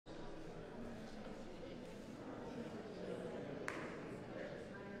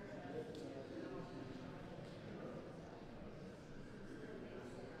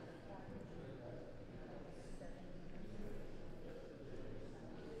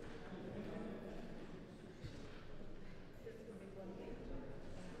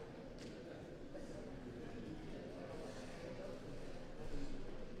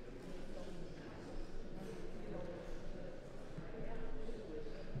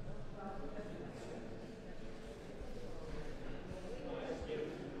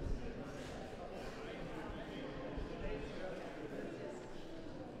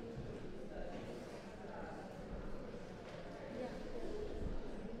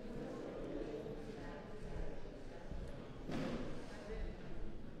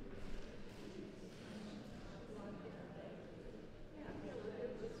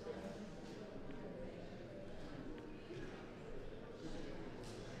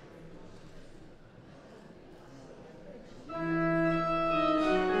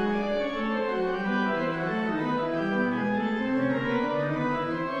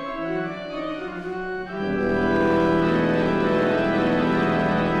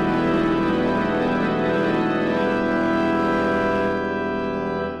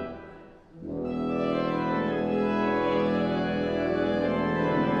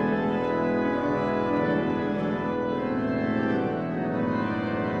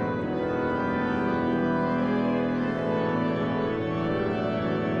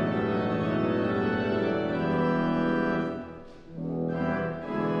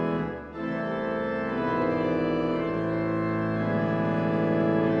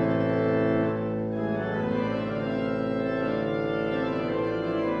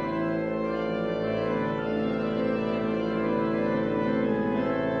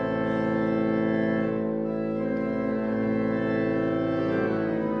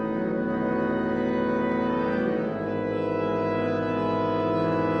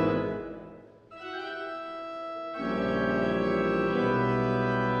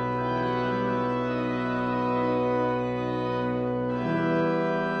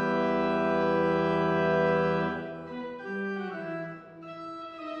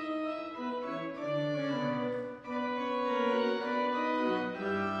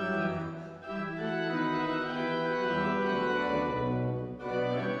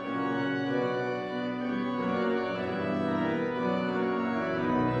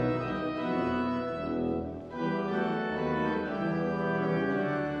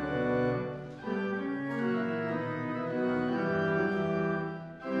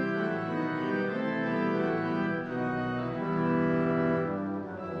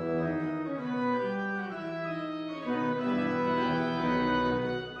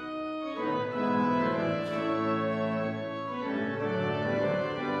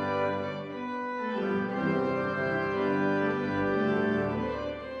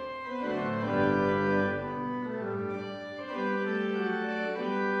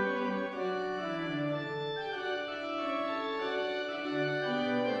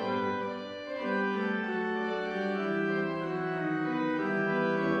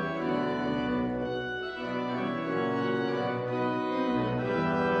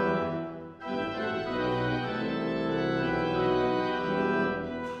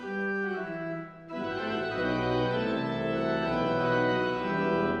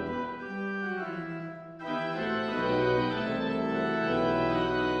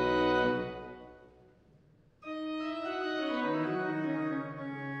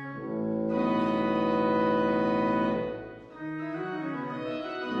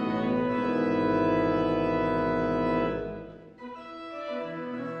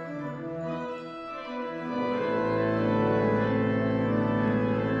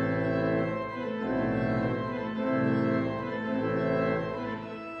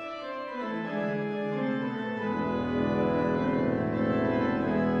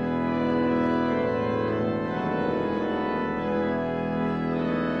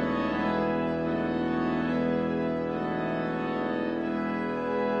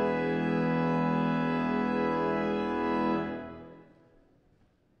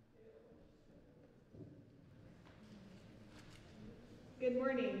Good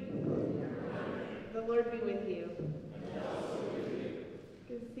morning. The Lord be with you.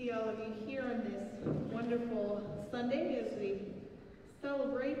 Good to see all of you here on this wonderful Sunday as we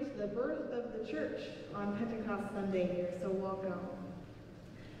celebrate the birth of the church on Pentecost Sunday here, so welcome.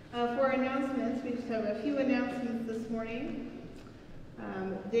 For our announcements, we just have a few announcements this morning.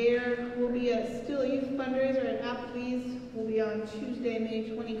 There will be still a youth fundraiser at Applebee's. Will be on Tuesday, May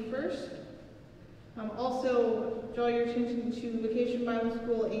 21st. Also, draw your attention to Vacation Bible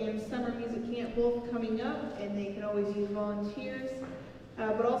School and Summer Music Camp, both coming up, and they can always use volunteers.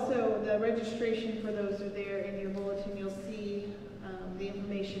 But also, the registration for those are there in your bulletin. You'll see the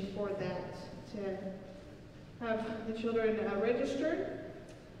information for that to have the children registered.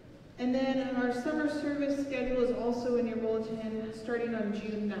 And then our summer service schedule is also in your bulletin starting on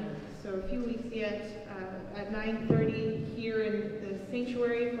June 9th. So a few weeks yet at 9:30 here in the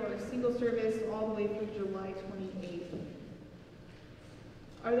sanctuary for a single service all the way through July 28th.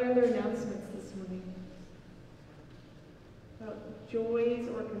 Are there other announcements this morning about joys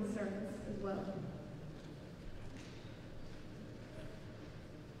or concerns as well?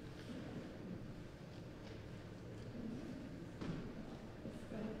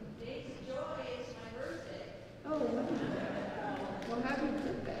 Today's joy is my birthday. Oh, wow. Well, happy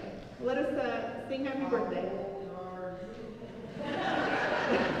birthday. Let us sing happy birthday.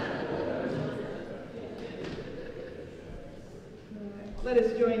 Let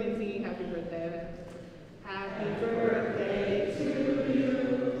us join in singing happy birthday. Happy birthday to you.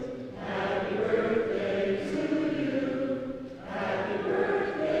 Happy birthday to you. Happy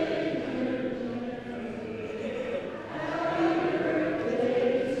birthday, dear Jane. Happy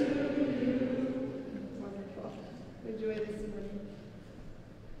birthday to you. Wonderful. Enjoy this morning.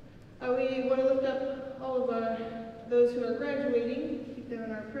 We want to lift up all of those who are graduating, keep them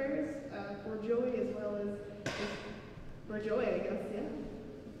in our prayers for joy as well as for joy, I guess, yeah.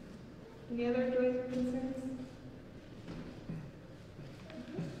 Any other joys or concerns?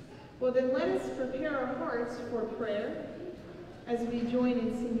 Well, then let us prepare our hearts for prayer as we join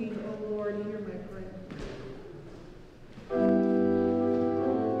in singing, O Lord, hear my prayer.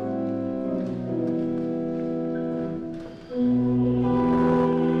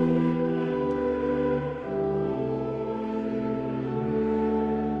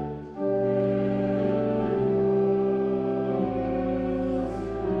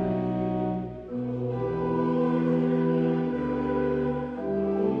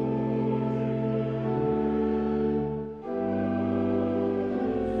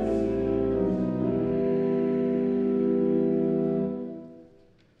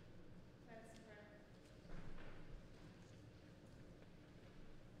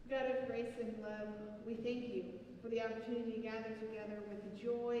 God of grace and love, we thank you for the opportunity to gather together with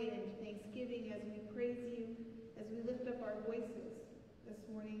joy and thanksgiving as we praise you, as we lift up our voices this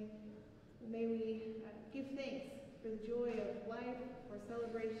morning. May we give thanks for the joy of life, for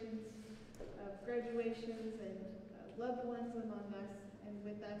celebrations of graduations and loved ones among us and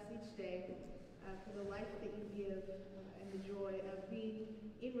with us each day, for the life that you give and the joy of being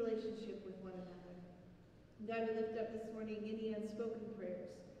in relationship with one another. God, we lift up this morning any unspoken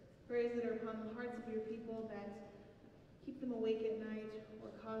prayers that are upon the hearts of your people that keep them awake at night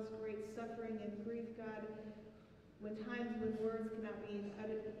or cause great suffering and grief, God, when words cannot be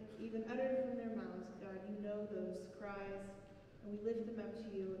even uttered from their mouths. God, you know those cries, and we lift them up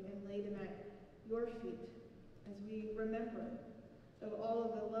to you and lay them at your feet as we remember of all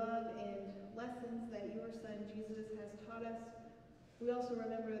of the love and lessons that your Son Jesus has taught us. We also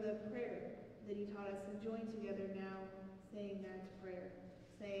remember the prayer that he taught us and join together now saying that prayer,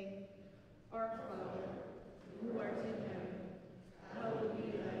 saying, Our Father, who art in heaven, hallowed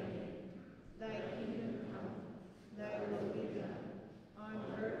be thy name. Thy kingdom come, thy will be done, on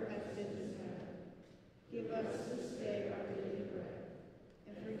earth as it is in heaven. Give us this day our daily bread,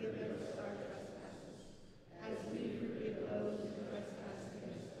 and forgive us our trespasses, as we forgive those who trespass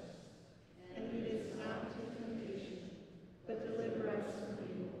against us. And lead us not into temptation, but deliver us from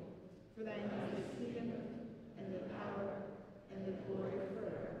evil. For thine is the kingdom, and the power, and the glory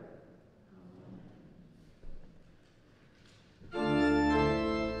forever. Amen.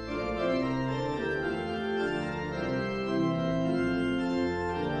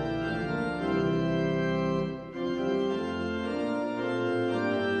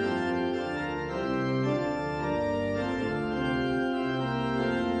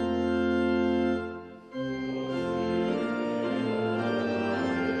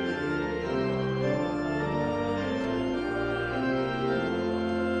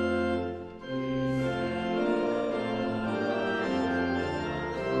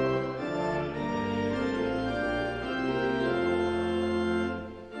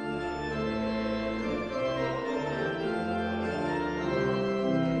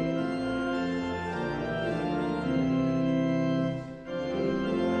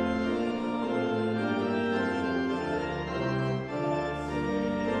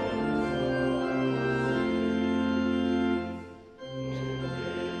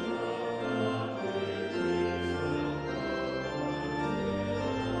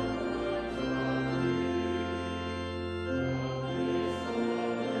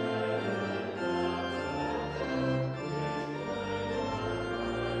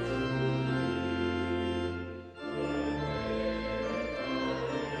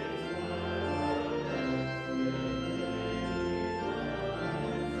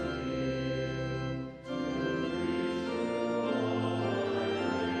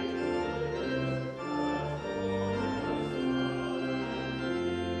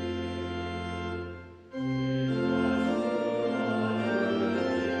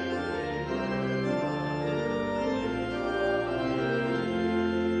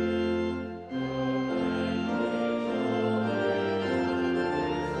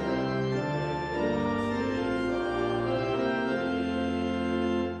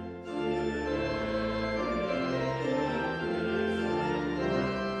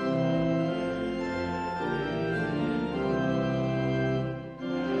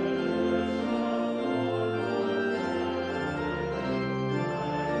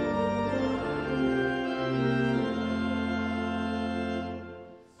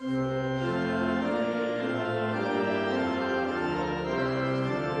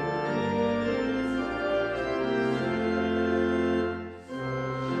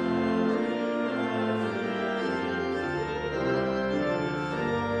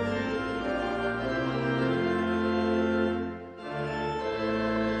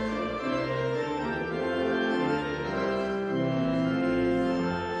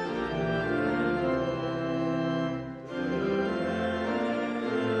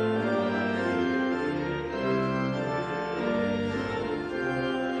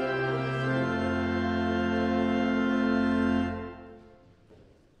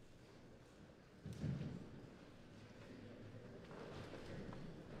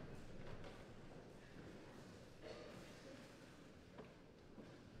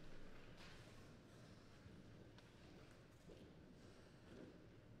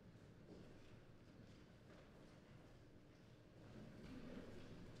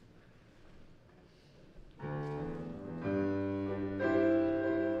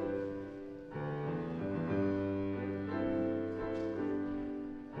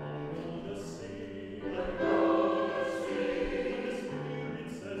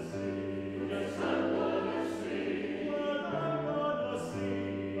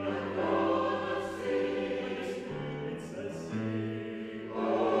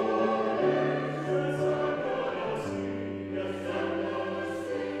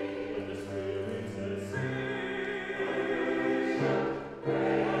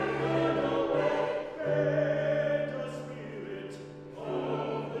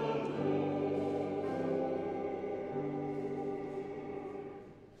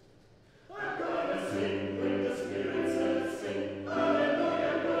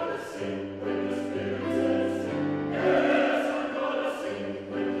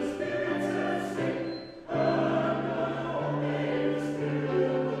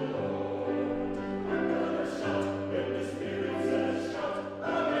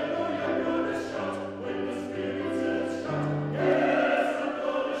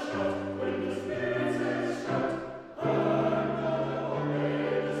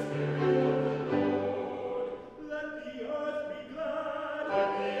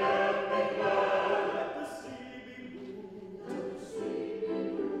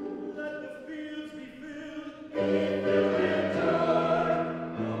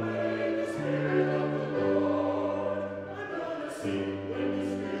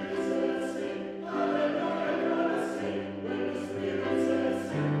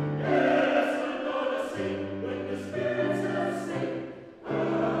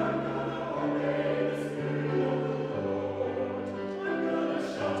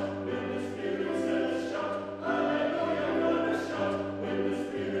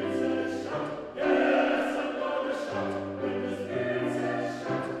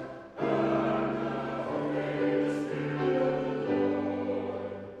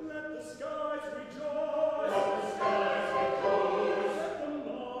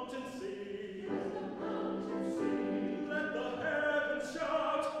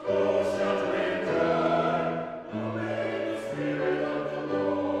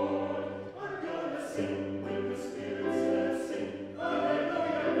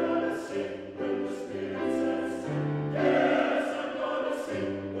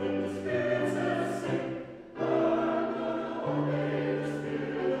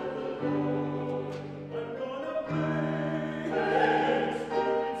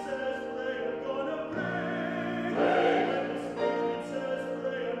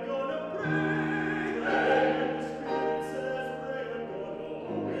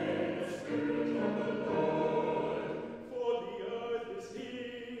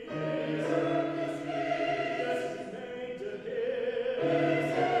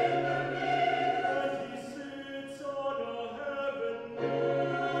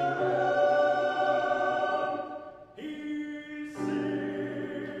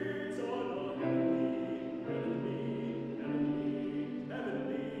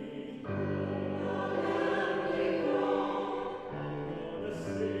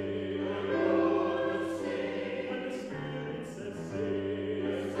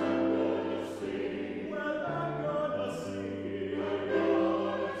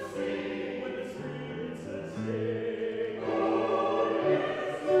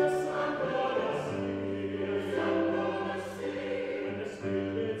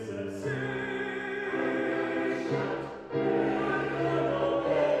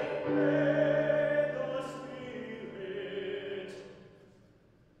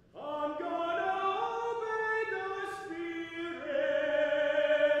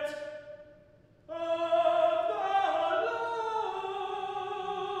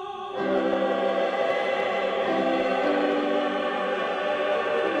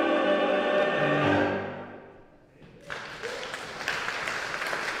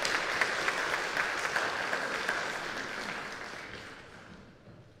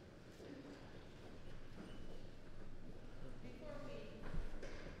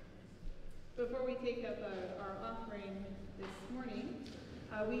 up our offering this morning,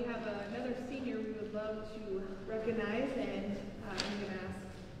 we have another senior we would love to recognize, and I'm going to ask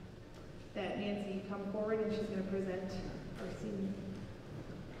that Nancy come forward, and she's going to present our senior.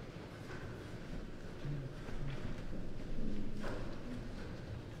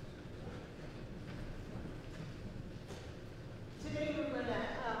 Today we're going to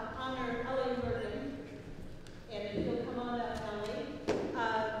honor Ellie Merton, and if you'll come on up, Ellie.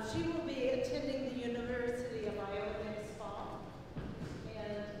 She will be attending the University of Iowa next fall, and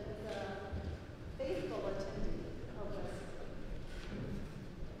is a faithful attendee of Wesley.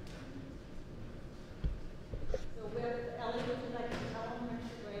 So Ellie, would you like to tell them what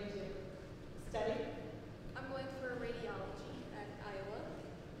you're going to study? I'm going for radiology at Iowa.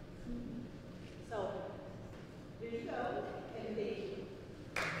 So, here you go, and the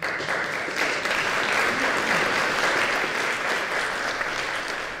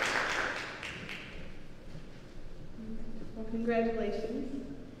Well, congratulations.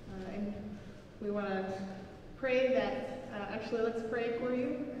 And we want to pray that, actually, let's pray for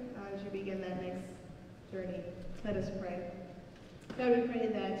you as you begin that next journey. Let us pray. God, we pray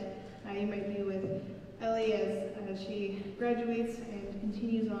that you might be with Ellie as she graduates and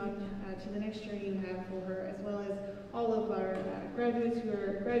continues on to the next journey you have for her, as well as all of our graduates who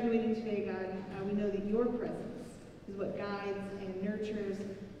are graduating today, God. We know that your presence is what guides and nurtures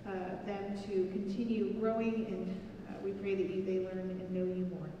them to continue growing, and we pray that they learn and know you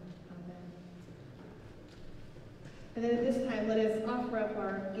more. Amen. And then at this time, let us offer up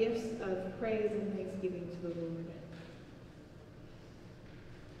our gifts of praise and thanksgiving to the Lord.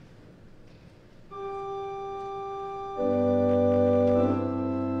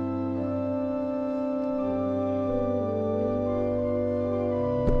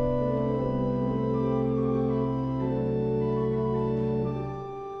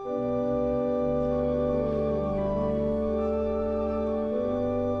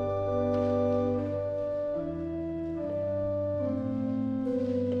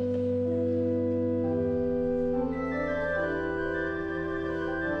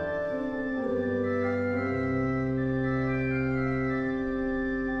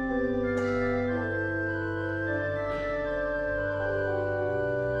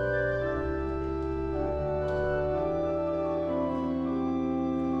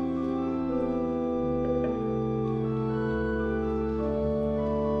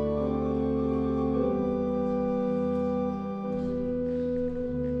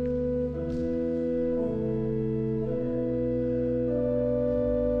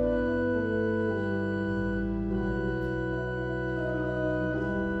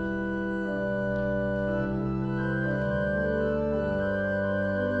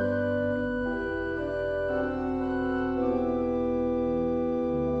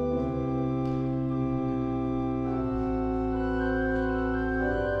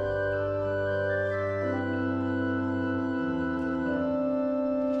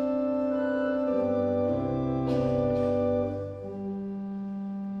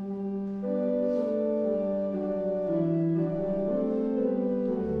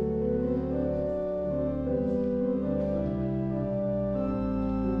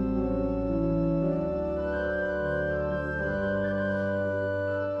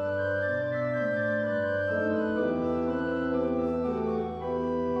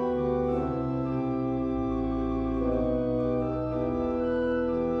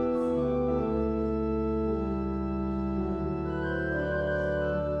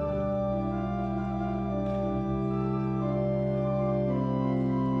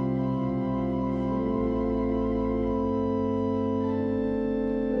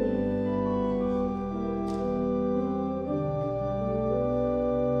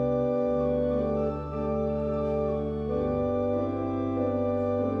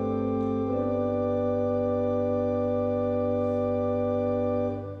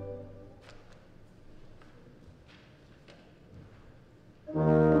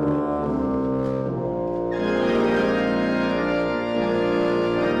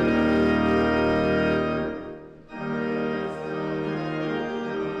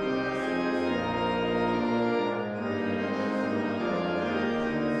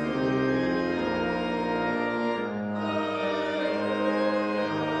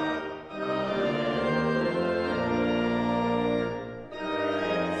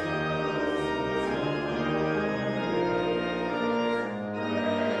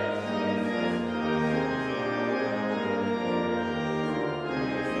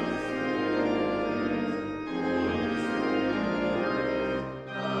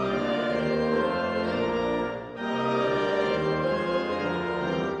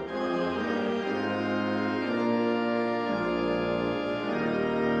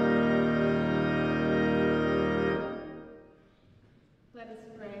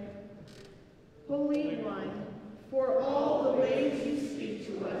 One, for all the ways you speak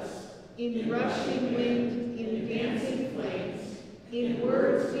to us, in rushing wind, in dancing flames, in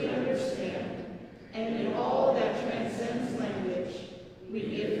words we understand, and in all that transcends language, we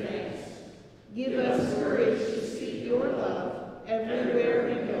give thanks. Give us courage to seek your love everywhere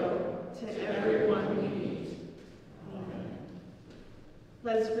we go, to everyone we meet. Amen.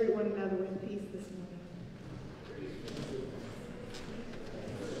 Let us greet one another with peace this morning.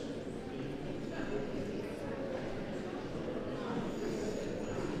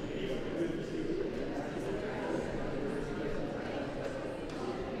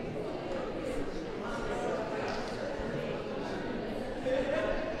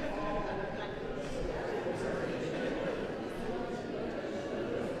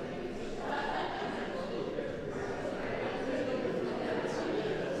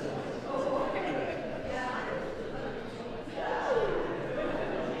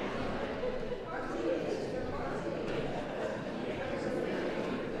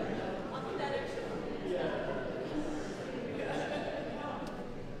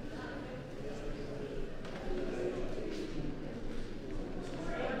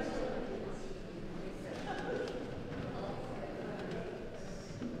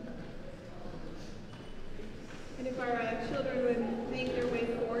 And if our children would make their way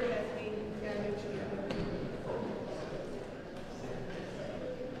forward as we gather together.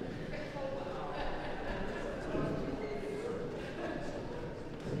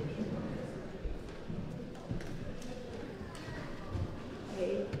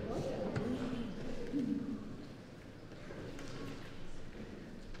 Hey,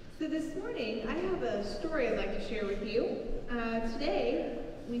 so this morning, I have a story I'd like to share with you. Today,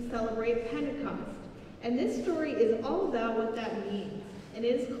 we celebrate Pentecost. And this story is all about what that means. And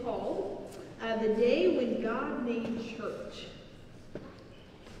it is called The Day When God Made Church.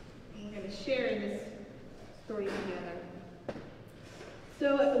 And we're going to share in this story together.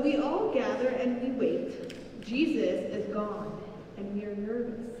 So we all gather and we wait. Jesus is gone, and we are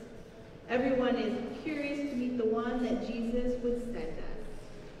nervous. Everyone is curious to meet the one that Jesus would send us.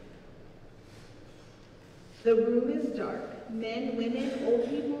 The room is dark. Men, women, old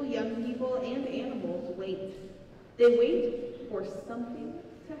people, young people, and animals wait. They wait for something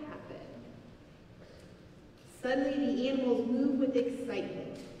to happen. Suddenly, the animals move with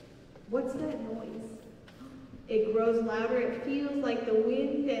excitement. What's that noise? It grows louder. It feels like the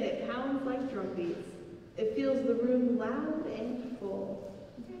wind, and it pounds like drum beats. It fills the room loud and full.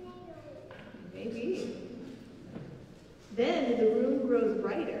 Maybe. Then the room grows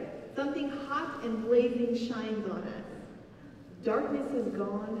brighter. Something hot and blazing shines on us. Darkness is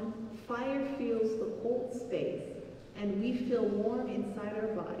gone, fire fills the whole space, and we feel warm inside our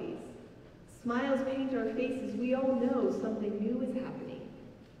bodies. Smiles paint our faces. We all know something new is happening.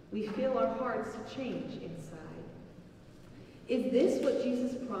 We feel our hearts change inside. Is this what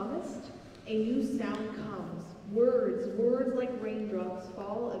Jesus promised? A new sound comes. Words like raindrops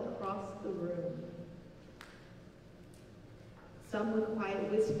fall across the room. Some with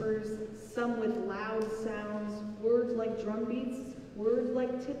quiet whispers, some with loud sounds, words like drum beats, words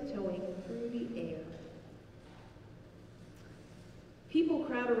like tiptoeing through the air. People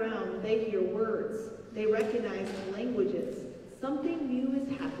crowd around, they hear words, they recognize the languages. Something new is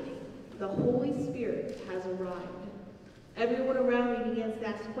happening. The Holy Spirit has arrived. Everyone around me begins to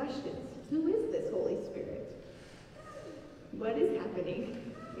ask questions. Who is this Holy Spirit? What is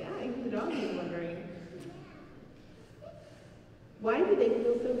happening? Yeah, even the dog is wondering. Why do they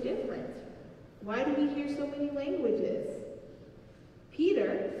feel so different? Why do we hear so many languages?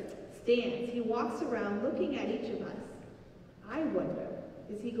 Peter stands. He walks around looking at each of us. I wonder,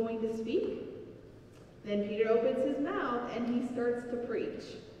 is he going to speak? Then Peter opens his mouth and he starts to preach.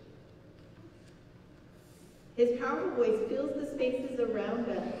 His powerful voice fills the spaces around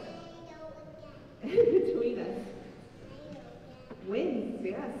us and between us. Winds,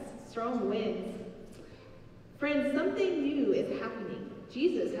 yes, strong winds. Friends, something new is happening.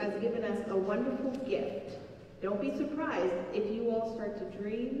 Jesus has given us a wonderful gift. Don't be surprised if you all start to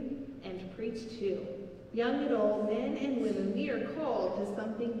dream and preach too. Young and old, men and women, we are called to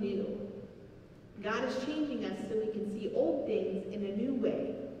something new. God is changing us so we can see old things in a new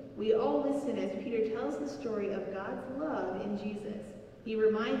way. We all listen as Peter tells the story of God's love in Jesus. He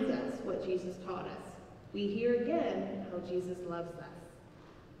reminds us what Jesus taught us. We hear again how Jesus loves us.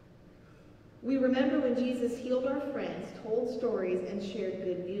 We remember when Jesus healed our friends, told stories, and shared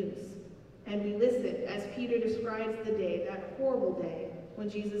good news. And we listen as Peter describes the day, that horrible day, when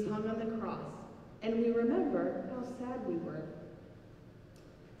Jesus hung on the cross. And we remember how sad we were.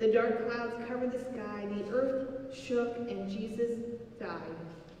 The dark clouds covered the sky, the earth shook, and Jesus died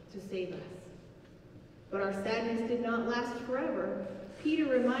to save us. But our sadness did not last forever. Peter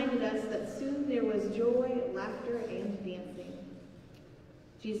reminded us that soon there was joy, laughter, and dancing.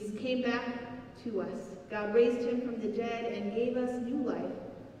 Jesus came back to us. God raised him from the dead and gave us new life.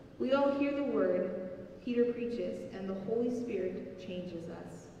 We all hear the word Peter preaches, and the Holy Spirit changes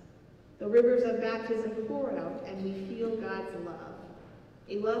us. The rivers of baptism pour out, and we feel God's love.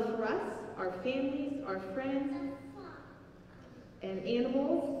 A love for us, our families, our friends, and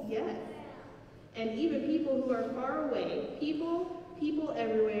animals, yes. And even people who are far away. People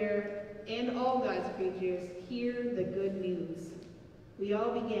everywhere, and all God's creatures hear the good news. We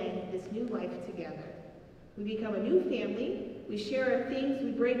all begin this new life together. We become a new family. We share our things,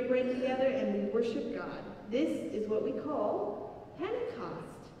 we break bread together, and we worship God. This is what we call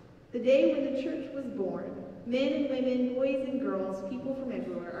Pentecost, the day when the church was born. Men and women, boys and girls, people from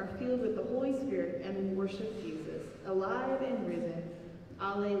everywhere are filled with the Holy Spirit, and we worship Jesus, alive and risen.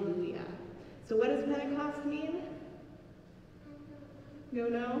 Alleluia. So what does Pentecost mean?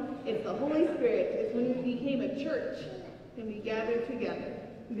 No? It's the Holy Spirit. It's when we became a church and we gathered together.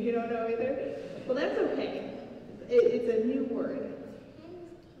 You don't know either? Well, that's okay. It's a new word.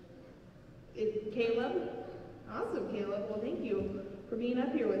 Caleb? Awesome, Caleb. Well, thank you for being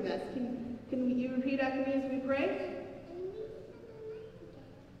up here with us. Can you repeat after me as we pray?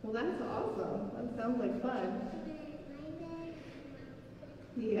 Well, that's awesome. That sounds like fun.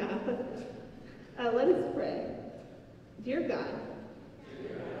 Yeah. Let us pray. Dear God,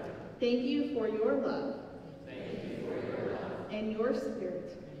 thank you for your love. And your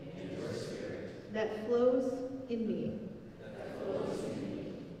spirit. That flows in me.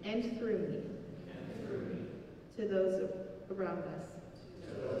 And through me. To those around us.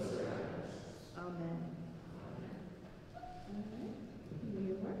 Amen.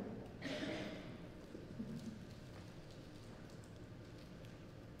 You are.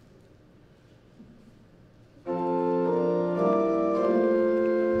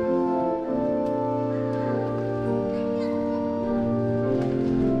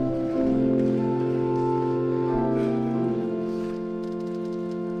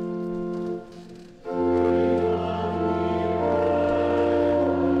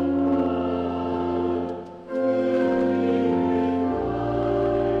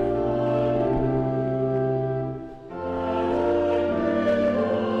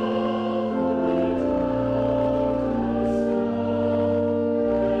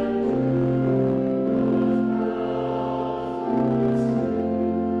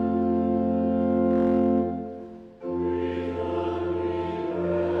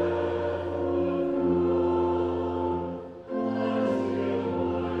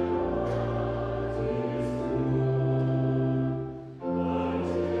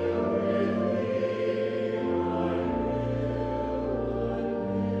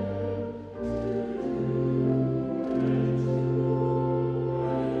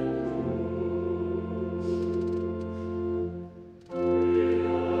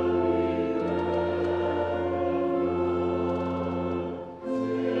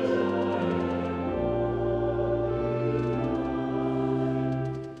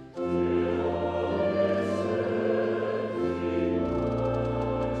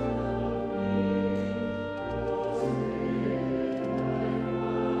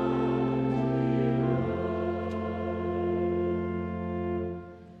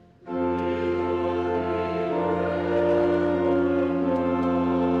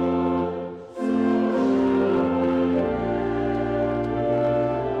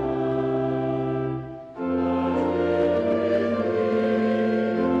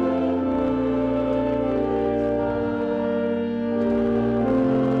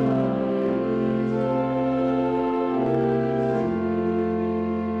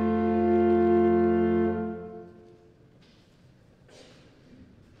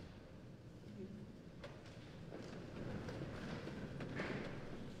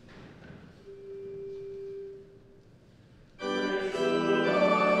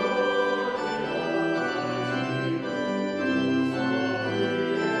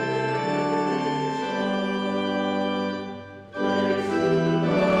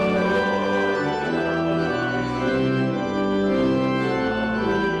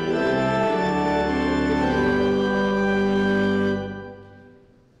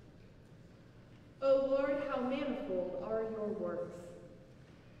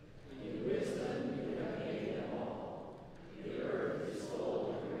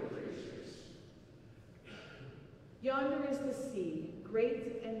 Yonder is the sea,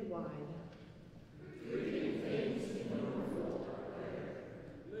 great and wide. Creeping things innumerable are there,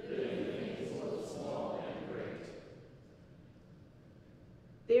 living things both small and great.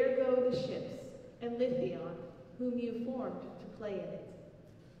 There go the ships, and Lithion, whom you formed to play in it.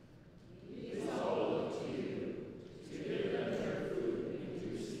 These all look to you to give them their food in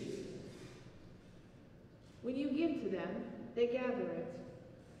due season. When you give to them, they gather it.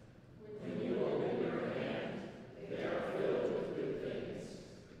 When you open your hand, they are filled with good things.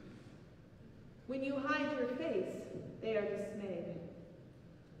 When you hide your face, they are dismayed.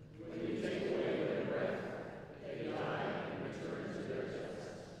 When you take away their breath, they die and return to their dust.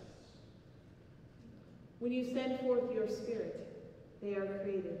 When you send forth your Spirit, they are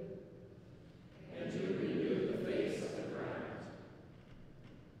created. And you renew the face of the ground.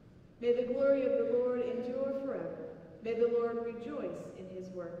 May the glory of the Lord endure forever. May the Lord rejoice in his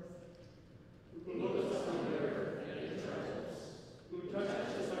works. Who looks on the earth and it trembles, who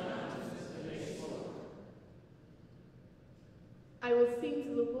touches the mountains and they smoke. I will sing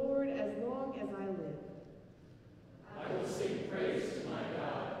to the Lord as long as I live. I will sing praise to my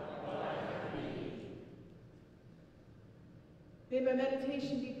God while I have need. May my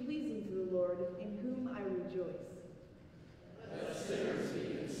meditation be pleasing to the Lord, in whom I rejoice. Let sinners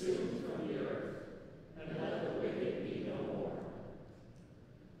be consumed from the earth, and let the wicked be no more.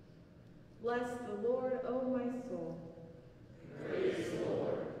 Bless the Lord, O my soul. Praise the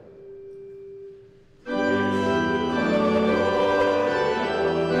Lord.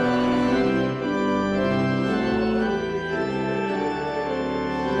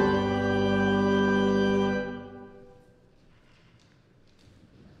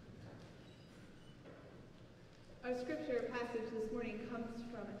 Our scripture passage this morning comes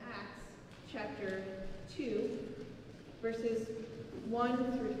from Acts chapter 2, verses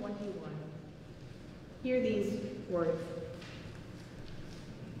 1 through 21. Hear these words.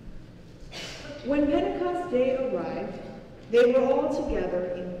 When Pentecost Day arrived, they were all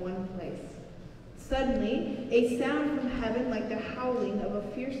together in one place. Suddenly, a sound from heaven like the howling of a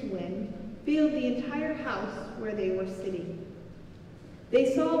fierce wind filled the entire house where they were sitting.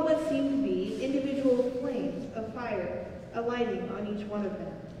 They saw what seemed to be individual flames of fire alighting on each one of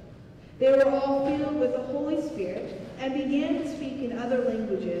them. They were all filled with the Holy Spirit and began to speak in other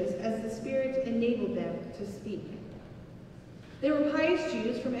languages as the Spirit enabled them to speak. There were pious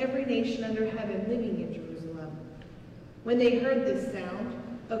Jews from every nation under heaven living in Jerusalem. When they heard this sound,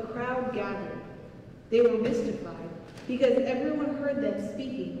 a crowd gathered. They were mystified because everyone heard them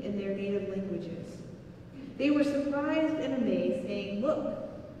speaking in their native languages. They were surprised and amazed, saying, "Look,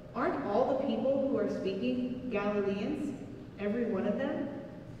 aren't all the people who are speaking Galileans, every one of them?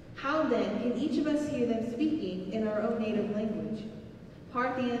 How then can each of us hear them speaking in our own native language?"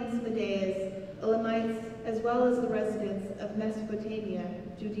 Parthians, Medes, Elamites, as well as the residents of Mesopotamia,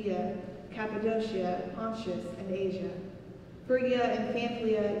 Judea, Cappadocia, Pontus, and Asia, Phrygia and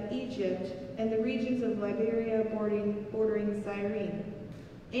Pamphylia, Egypt, and the regions of Liberia bordering Cyrene,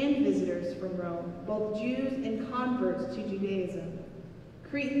 and visitors from Rome, both Jews and converts to Judaism.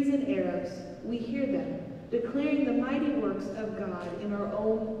 Cretans and Arabs, we hear them, declaring the mighty works of God in our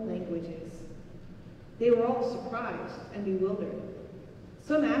own languages. They were all surprised and bewildered.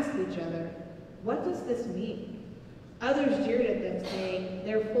 Some asked each other, "What does this mean?" Others jeered at them, saying,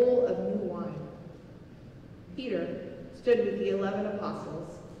 "They're full of new wine." Peter stood with the 11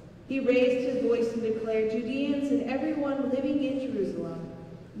 apostles. He raised his voice and declared, "Judeans and everyone living in Jerusalem,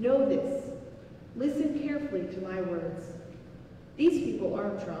 know this. Listen carefully to my words. These people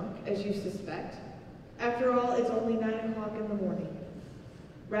aren't drunk, as you suspect. After all, it's only 9 o'clock in the morning.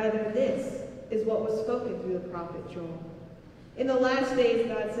 Rather, this is what was spoken through the prophet Joel. In the last days,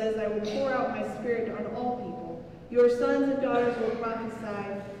 God says, I will pour out my spirit on all people. Your sons and daughters will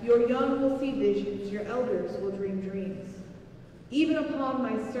prophesy. Your young will see visions. Your elders will dream dreams. Even upon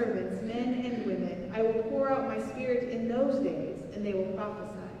my servants, men and women, I will pour out my spirit in those days, and they will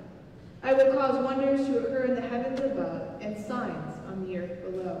prophesy. I will cause wonders to occur in the heavens above and signs on the earth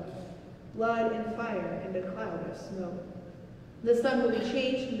below, blood and fire and a cloud of smoke. The sun will be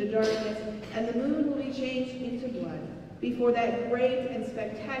changed into darkness, and the moon will be changed into blood, before that great and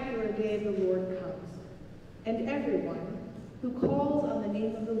spectacular day of the Lord comes. And everyone who calls on the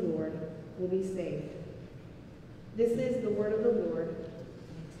name of the Lord will be saved. This is the word of the Lord.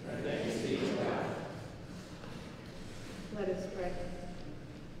 Thanks be to God. Let us pray.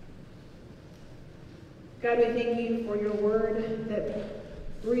 God, we thank you for your word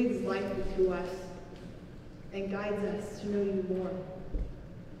that breathes life into us and guides us to know you more.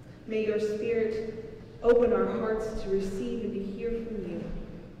 May your Spirit open our hearts to receive and to hear from you.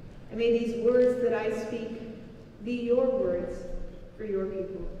 And may these words that I speak be your words for your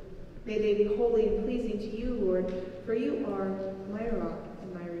people. May they be holy and pleasing to you, Lord, for you are my rock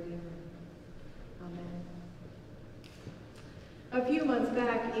and my redeemer. Amen. A few few months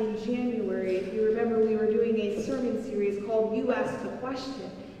back in January, if you remember, we were doing a sermon series called You Asked the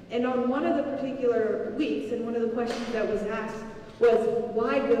Question. And on one of the particular weeks, and one of the questions that was asked was,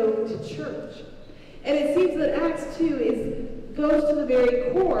 why go to church? And it seems that Acts 2 goes to the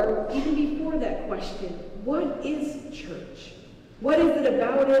very core, even before that question. What is church? What is it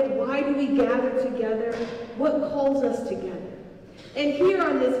about it? Why do we gather together? What calls us together? And here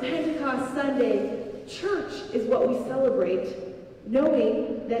on this Pentecost Sunday, church is what we celebrate,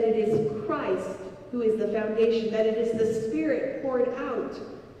 knowing that it is Christ who is the foundation, that it is the Spirit poured out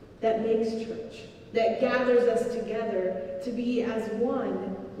that makes church, that gathers us together to be as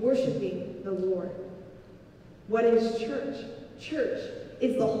one, worshiping the Lord. What is church? Church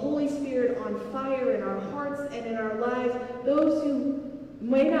is the Holy Spirit on fire in our hearts and in our lives, those who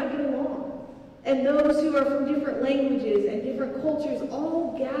may not get along, and those who are from different languages and different cultures,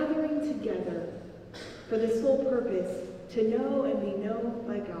 all gathering together for this sole purpose, to know and be known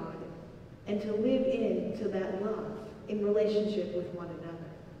by God, and to live into that love in relationship with one another.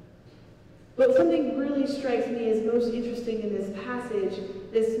 But something really strikes me as most interesting in this passage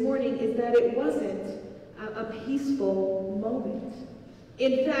this morning is that it wasn't a peaceful moment.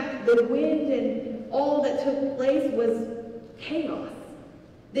 In fact, the wind and all that took place was chaos.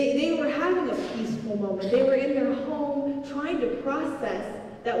 They were having a peaceful moment. They were in their home trying to process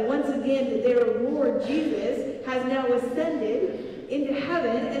that once again their Lord Jesus has now ascended into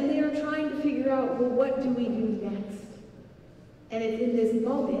heaven, and they are trying to figure out, well, what do we do next? And it's in this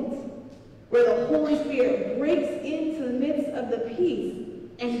moment where the Holy Spirit breaks into the midst of the peace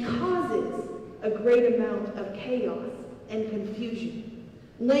and causes a great amount of chaos and confusion.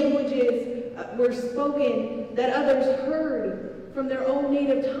 Languages were spoken that others heard from their own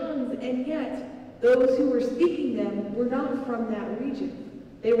native tongues, and yet those who were speaking them were not from that region.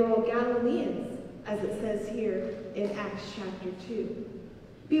 They were all Galileans, as it says here in Acts chapter 2.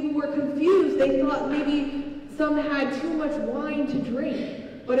 People were confused. They thought maybe some had too much wine to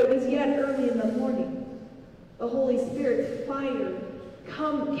drink, but it was yet early in the morning. The Holy Spirit's fire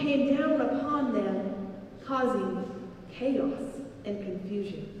came down upon them, causing chaos and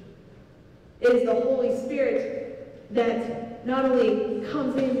confusion. It is the Holy Spirit that not only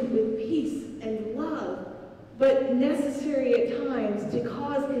comes in with peace and love, but necessary at times to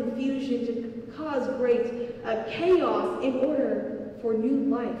cause confusion, to cause great chaos in order for new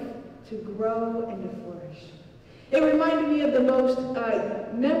life to grow and to flourish. It reminded me of the most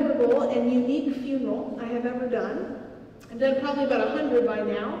memorable and unique funeral I have ever done. I've done probably about 100 by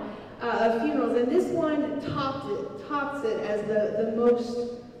now of funerals, and this one tops it as the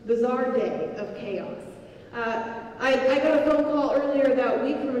most bizarre day of chaos. I got a phone call earlier that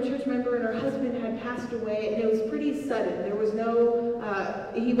week from a church member, and her husband had passed away, and it was pretty sudden. There was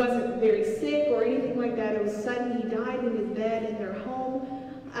no, he wasn't very sick or anything like that. It was sudden. He died in his bed in their home,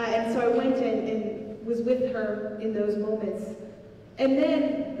 and so I went and was with her in those moments. And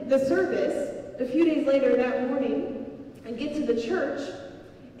then the service, a few days later that morning, I get to the church,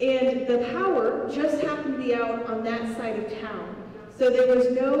 and the power just happened to be out on that side of town. So there was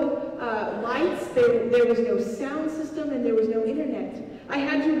no lights, there was no sound system, and there was no internet. I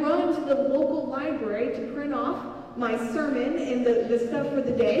had to run to the local library to print off my sermon and the stuff for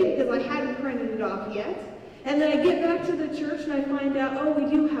the day, because I hadn't printed it off yet. And then I get back to the church and I find out, oh, we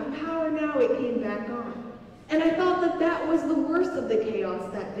do have power now, it came back on. And I thought that that was the worst of the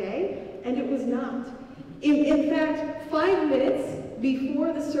chaos that day, and it was not. In fact, 5 minutes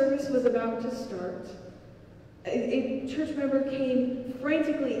before the service was about to start, a church member came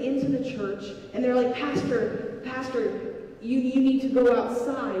frantically into the church, and they're like, Pastor, you need to go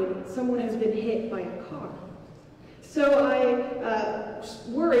outside. Someone has been hit by a car. So I,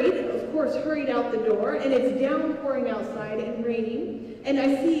 worried, of course, hurried out the door, and it's downpouring outside and raining, and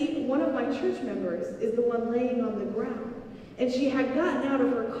I see one of my church members is the one laying on the ground. And she had gotten out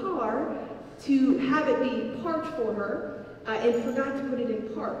of her car to have it be parked for her, and forgot to put it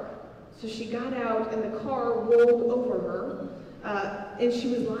in park. So she got out, and the car rolled over her, and she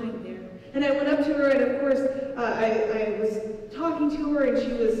was lying there. And I went up to her, and of course, I was talking to her, and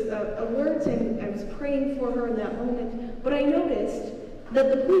she was alert, and I was praying for her in that moment. But I noticed that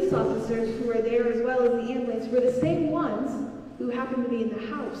the police officers who were there, as well as the ambulance, were the same ones who happened to be in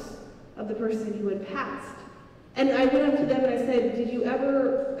the house of the person who had passed. And I went up to them and I said, did you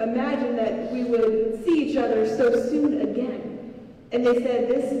ever imagine that we would see each other so soon again? And they said,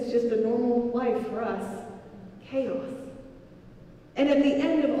 this is just a normal life for us, chaos. And at the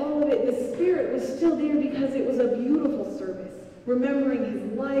end of all of it, the Spirit was still there because it was a beautiful service, remembering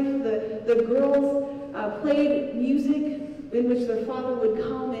his life. The girls played music in which their father would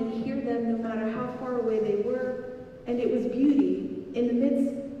come and hear them no matter how far away they were. And it was beauty in the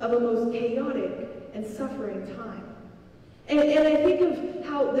midst of a most chaotic and suffering time. And I think of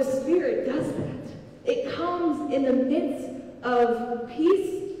how the Spirit does that. It comes in the midst of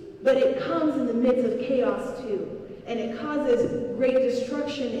peace, but it comes in the midst of chaos too. And it causes great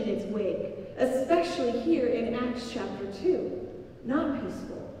destruction in its wake, especially here in Acts chapter 2. Not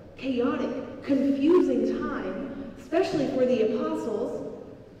peaceful, chaotic, confusing time, especially for the apostles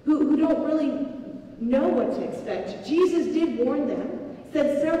who don't really know what to expect. Jesus did warn them,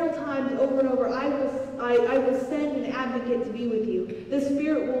 said several times over and over, I will send an advocate to be with you. The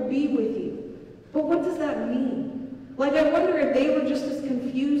Spirit will be with you. But what does that mean? Like, I wonder if they were just as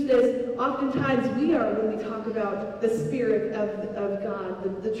confused as oftentimes we are when we talk about the Spirit of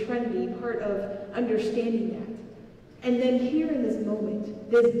God, the Trinity, part of understanding that. And then here in this moment,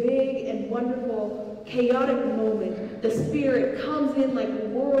 this big and wonderful, chaotic moment, the Spirit comes in like a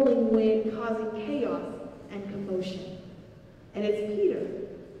whirling wind, causing chaos and commotion. And it's Peter.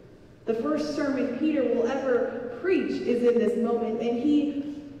 The first sermon Peter will ever preach is in this moment, and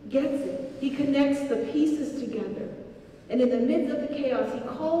he gets it. He connects the pieces together. And in the midst of the chaos, he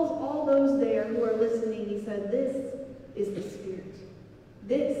calls all those there who are listening. He said, this is the Spirit.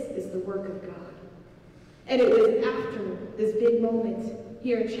 This is the work of God. And it was after this big moment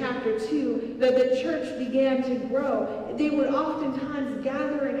here in chapter 2 that the church began to grow. They would oftentimes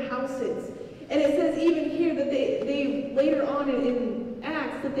gather in houses. And it says even here that they later on in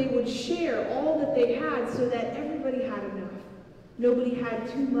Acts that they would share all that they had so that everybody had enough. Nobody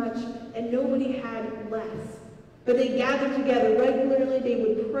had too much and nobody had less. But they gathered together regularly, they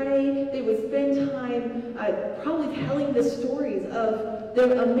would pray, they would spend time probably telling the stories of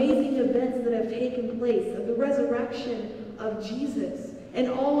the amazing events that have taken place, of the resurrection of Jesus, and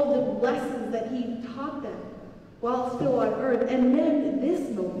all of the lessons that he taught them while still on earth. And then this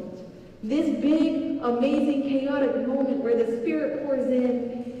moment, this big, amazing, chaotic moment where the Spirit pours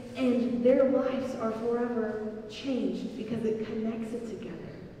in and their lives are forever changed because it connects it together.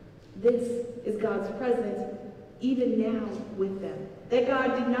 This is God's presence even now with them. That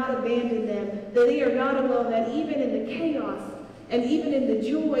God did not abandon them, that they are not alone, that even in the chaos and even in the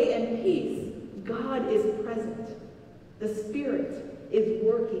joy and peace, God is present. The Spirit is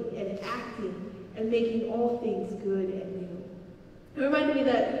working and acting and making all things good and new. It reminded me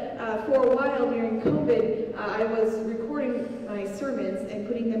that for a while during COVID, I was recording my sermons and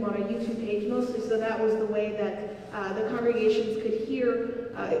putting them on a YouTube page, mostly so that was the way that the congregations could hear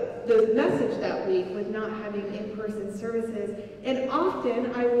the message that week with not having in-person services. And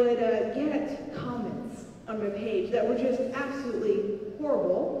often I would get comments on my page that were just absolutely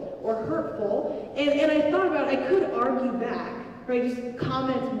horrible or hurtful. And I thought about I could argue back, right? Just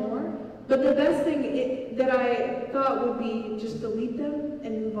comment more. But the best thing that I thought would be just delete them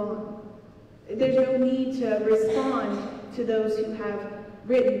and move on. There's no need to respond to those who have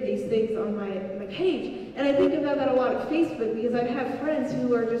written these things on my page. And I think about that a lot at Facebook because I have friends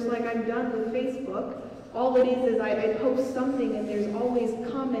who are just like, I'm done with Facebook. All it is I post something and there's always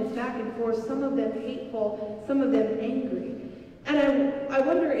comments back and forth, some of them hateful, some of them angry. And I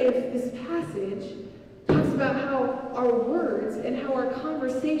wonder if this passage talks about how our words and how our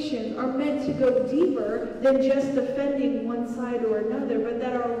conversations are meant to go deeper than just defending one side or another, but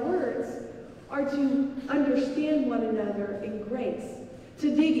that our words are to understand one another in grace,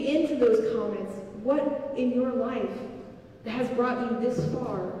 to dig into those comments. What in your life has brought you this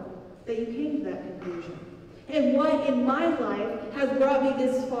far that you came to that conclusion? And what in my life has brought me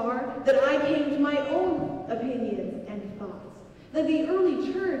this far that I came to my own opinions and thoughts? That the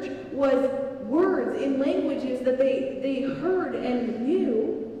early church was words in languages that they heard and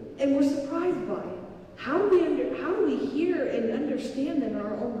knew and were surprised by. How do we hear and understand them in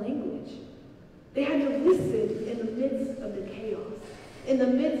our own language? They had to listen in the midst of the chaos, in the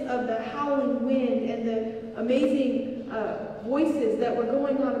midst of the howling wind and the amazing voices that were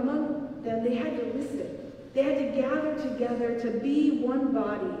going on among them. They had to listen. They had to gather together to be one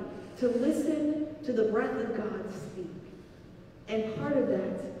body, to listen to the breath of God speak. And part of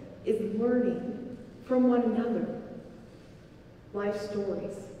that is learning from one another. Life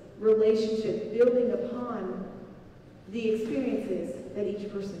stories, relationships, building upon the experiences that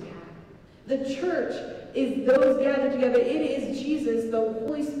each person had. The church is those gathered together. It is Jesus, the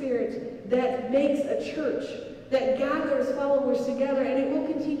Holy Spirit, that makes a church, that gathers followers together, and it will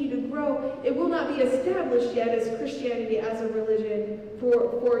continue to grow. It will not be established yet as Christianity as a religion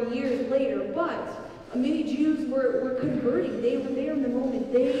for years later, but many Jews were converting. They were there in the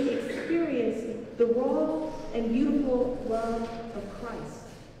moment. They experienced the raw and beautiful love of Christ.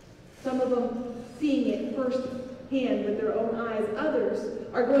 Some of them seeing it firsthand with their own eyes. Others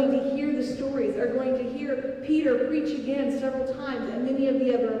are going to hear the stories, are going to hear Peter preach again several times, and many of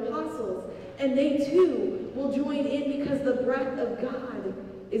the other apostles. And they too will join in because the breath of God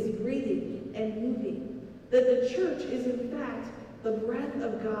is breathing and moving. That the church is in fact the breath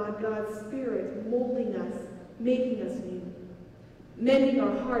of God, God's Spirit, molding us, making us new. Mending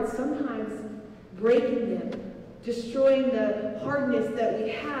our hearts, sometimes breaking them, destroying the hardness that we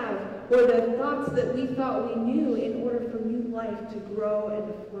have, or the thoughts that we thought we knew in order for new life to grow and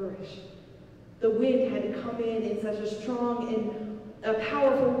to flourish. The wind had to come in such a strong and a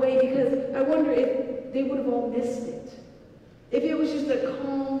powerful way, because I wonder if they would have all missed it. If it was just a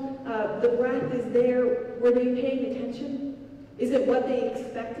calm, the breath is there, were they paying attention? Is it what they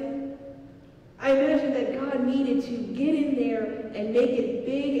expected? I imagine that God needed to get in there and make it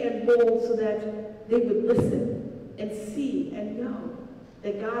big and bold so that they would listen and see and know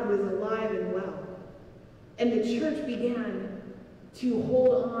that God was alive and well. And the church began to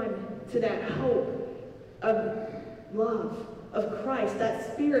hold on to that hope of love, of Christ,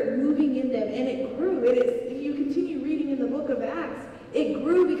 that Spirit moving in them, and it grew. If you continue reading in the book of Acts, it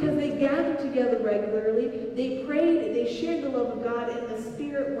grew because they gathered together regularly, they prayed, they shared the love of God, and the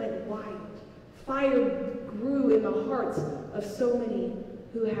Spirit went wild. Fire grew in the hearts of so many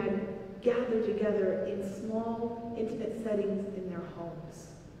who had gathered together in small, intimate settings in their homes.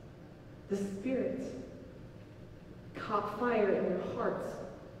 The Spirit caught fire in their hearts,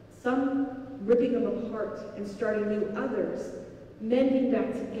 some ripping them apart and starting new, others mending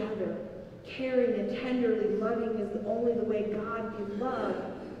back together, caring and tenderly loving is only the way God can love,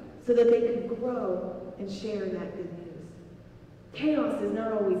 so that they could grow and share in that good news. Chaos is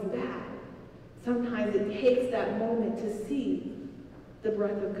not always bad. Sometimes it takes that moment to see the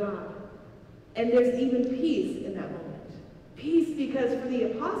breath of God. And there's even peace in that moment. Peace because for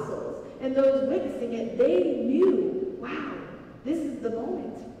the apostles and those witnessing it, they knew, wow, this is the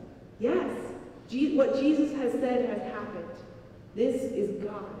moment. Yes, what Jesus has said has happened. This is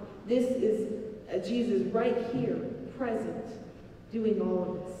God. This is Jesus right here, present, doing all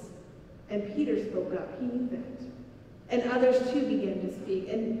of this. And Peter spoke up. He knew that. And others too began to speak.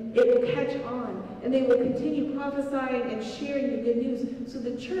 And it will catch on. And they will continue prophesying and sharing the good news. So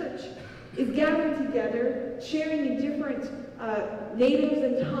the church is gathering together, sharing in different natives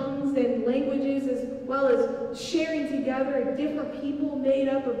and tongues and languages, as well as sharing together different people made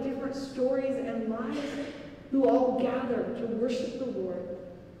up of different stories and lives, who all gather to worship the Lord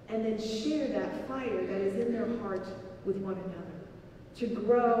and then share that fire that is in their heart with one another, to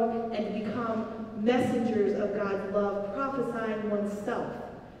grow and become messengers of God's love, prophesying oneself.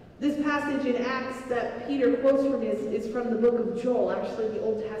 This passage in Acts that Peter quotes from is from the book of Joel, actually the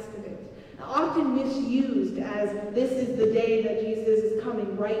Old Testament. Often misused as this is the day that Jesus is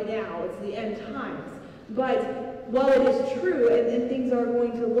coming right now. It's the end times. But while it is true, and things are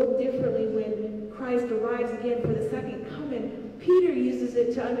going to look differently when Christ arrives again for the second coming, Peter uses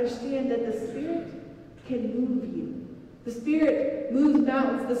it to understand that the Spirit can move you. The Spirit moves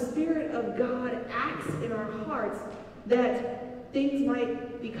mountains. The Spirit of God acts in our hearts that things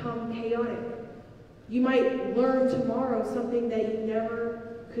might become chaotic. You might learn tomorrow something that you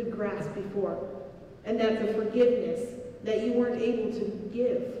never could grasp before, and that's a forgiveness that you weren't able to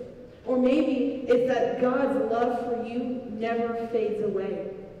give. Or maybe it's that God's love for you never fades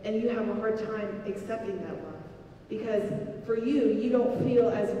away, and you have a hard time accepting that love, because for you don't feel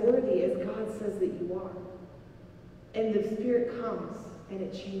as worthy as God says that you are. And the Spirit comes and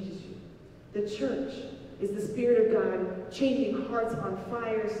it changes you. The church is the Spirit of God changing hearts on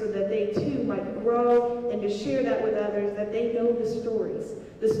fire so that they too might grow, and to share that with others, that they know the stories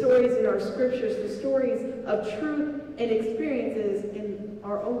in our scriptures, the stories of truth and experiences in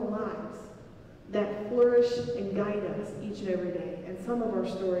our own lives that flourish and guide us each and every day. And some of our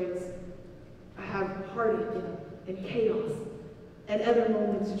stories have heartache in them and chaos, and other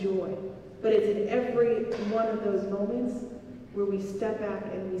moments joy. But it's in every one of those moments where we step back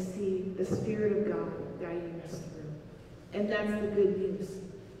and we see the Spirit of God guiding us through. And that's the good news.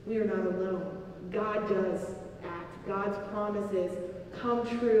 We are not alone. God does act. God's promises come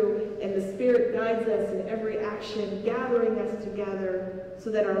true, and the Spirit guides us in every action, gathering us together so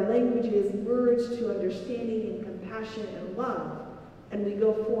that our languages merge to understanding and compassion and love, and we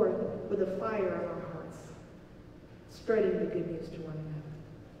go forth with a fire on our hearts, spreading the good news to one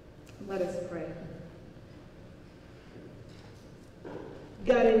another. Let us pray.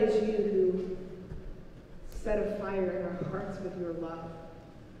 God, it is you who set a fire in our hearts with your love,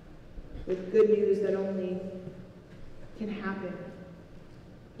 with good news that only can happen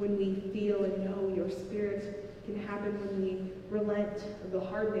when we feel and know your Spirit, can happen when we relent of the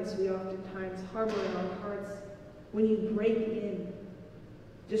hardness we oftentimes harbor in our hearts, when you break in,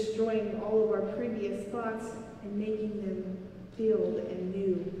 destroying all of our previous thoughts and making them filled and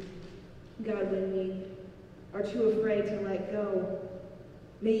new. God, when we are too afraid to let go,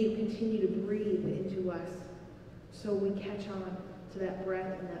 may you continue to breathe into us so we catch on to that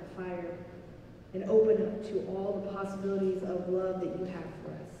breath and that fire and open up to all the possibilities of love that you have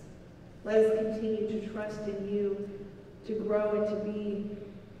for us. Let us continue to trust in you, to grow and to be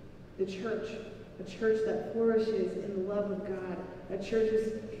the church, a church that flourishes in the love of God, a church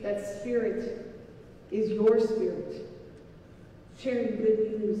that spirit is your spirit, sharing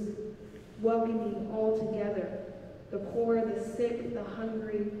good news, welcoming all together, the poor, the sick, the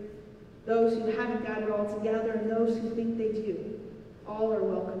hungry, those who haven't got it all together, and those who think they do. All are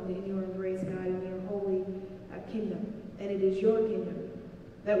welcomed in your embrace, God, in your holy kingdom. And it is your kingdom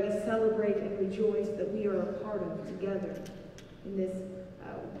that we celebrate and rejoice that we are a part of together in this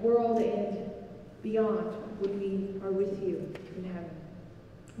world and beyond when we are with you in heaven.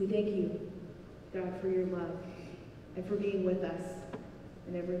 We thank you, God, for your love and for being with us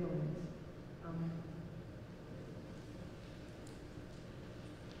in every moment. Amen.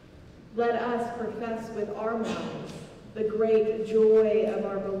 Let us profess with our mouths the great joy of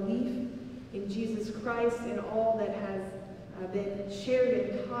our belief in Jesus Christ and all that has been shared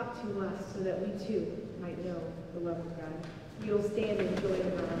and taught to us so that we too might know the love of God. You'll stand and join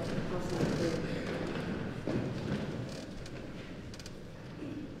in our apostles' prayer.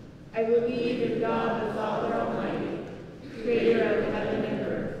 I believe in God the Father Almighty, creator of heaven and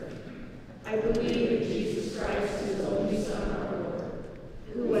earth. I believe in Jesus Christ, his only Son, our Lord,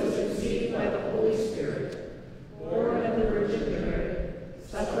 who was conceived by the Holy Spirit, born of the Virgin Mary,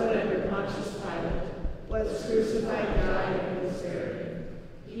 suffered under Pontius Pilate, was crucified, died, and was buried.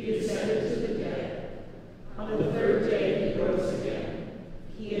 He descended to the dead. On the third day he rose again.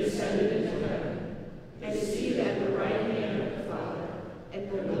 He ascended into heaven, and is seated at the right hand of the Father,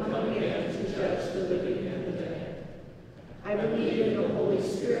 and will come again to judge the living and the dead. I believe in the Holy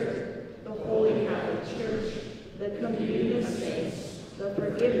Spirit, the Holy Catholic Church, the communion of saints, the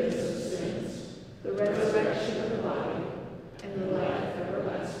forgiveness of sins, the resurrection of the body, and the life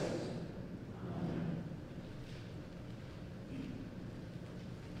everlasting.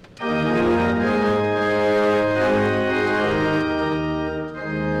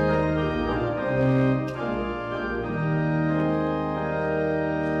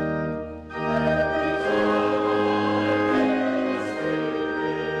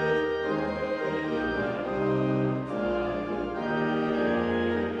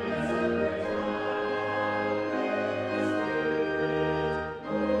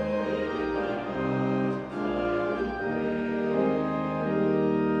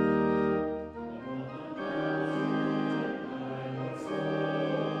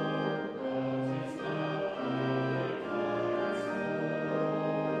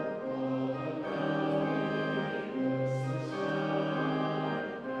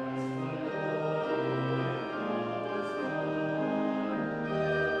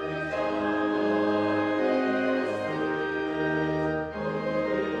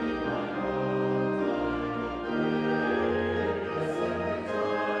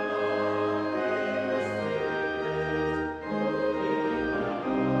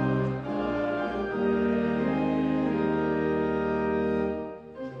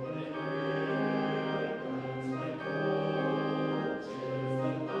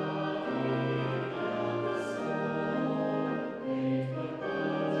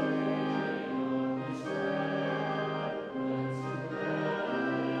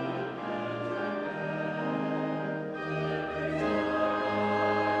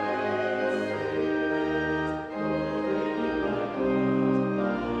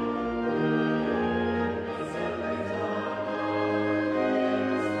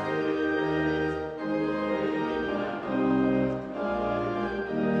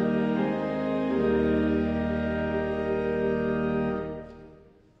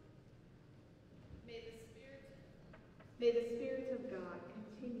 May the Spirit of God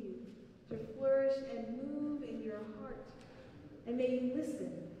continue to flourish and move in your heart. And may you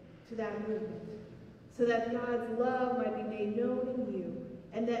listen to that movement so that God's love might be made known in you,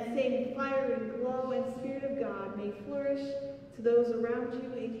 and that same fire and glow and Spirit of God may flourish to those around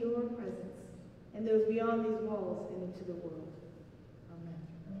you in your presence and those beyond these walls and into the world.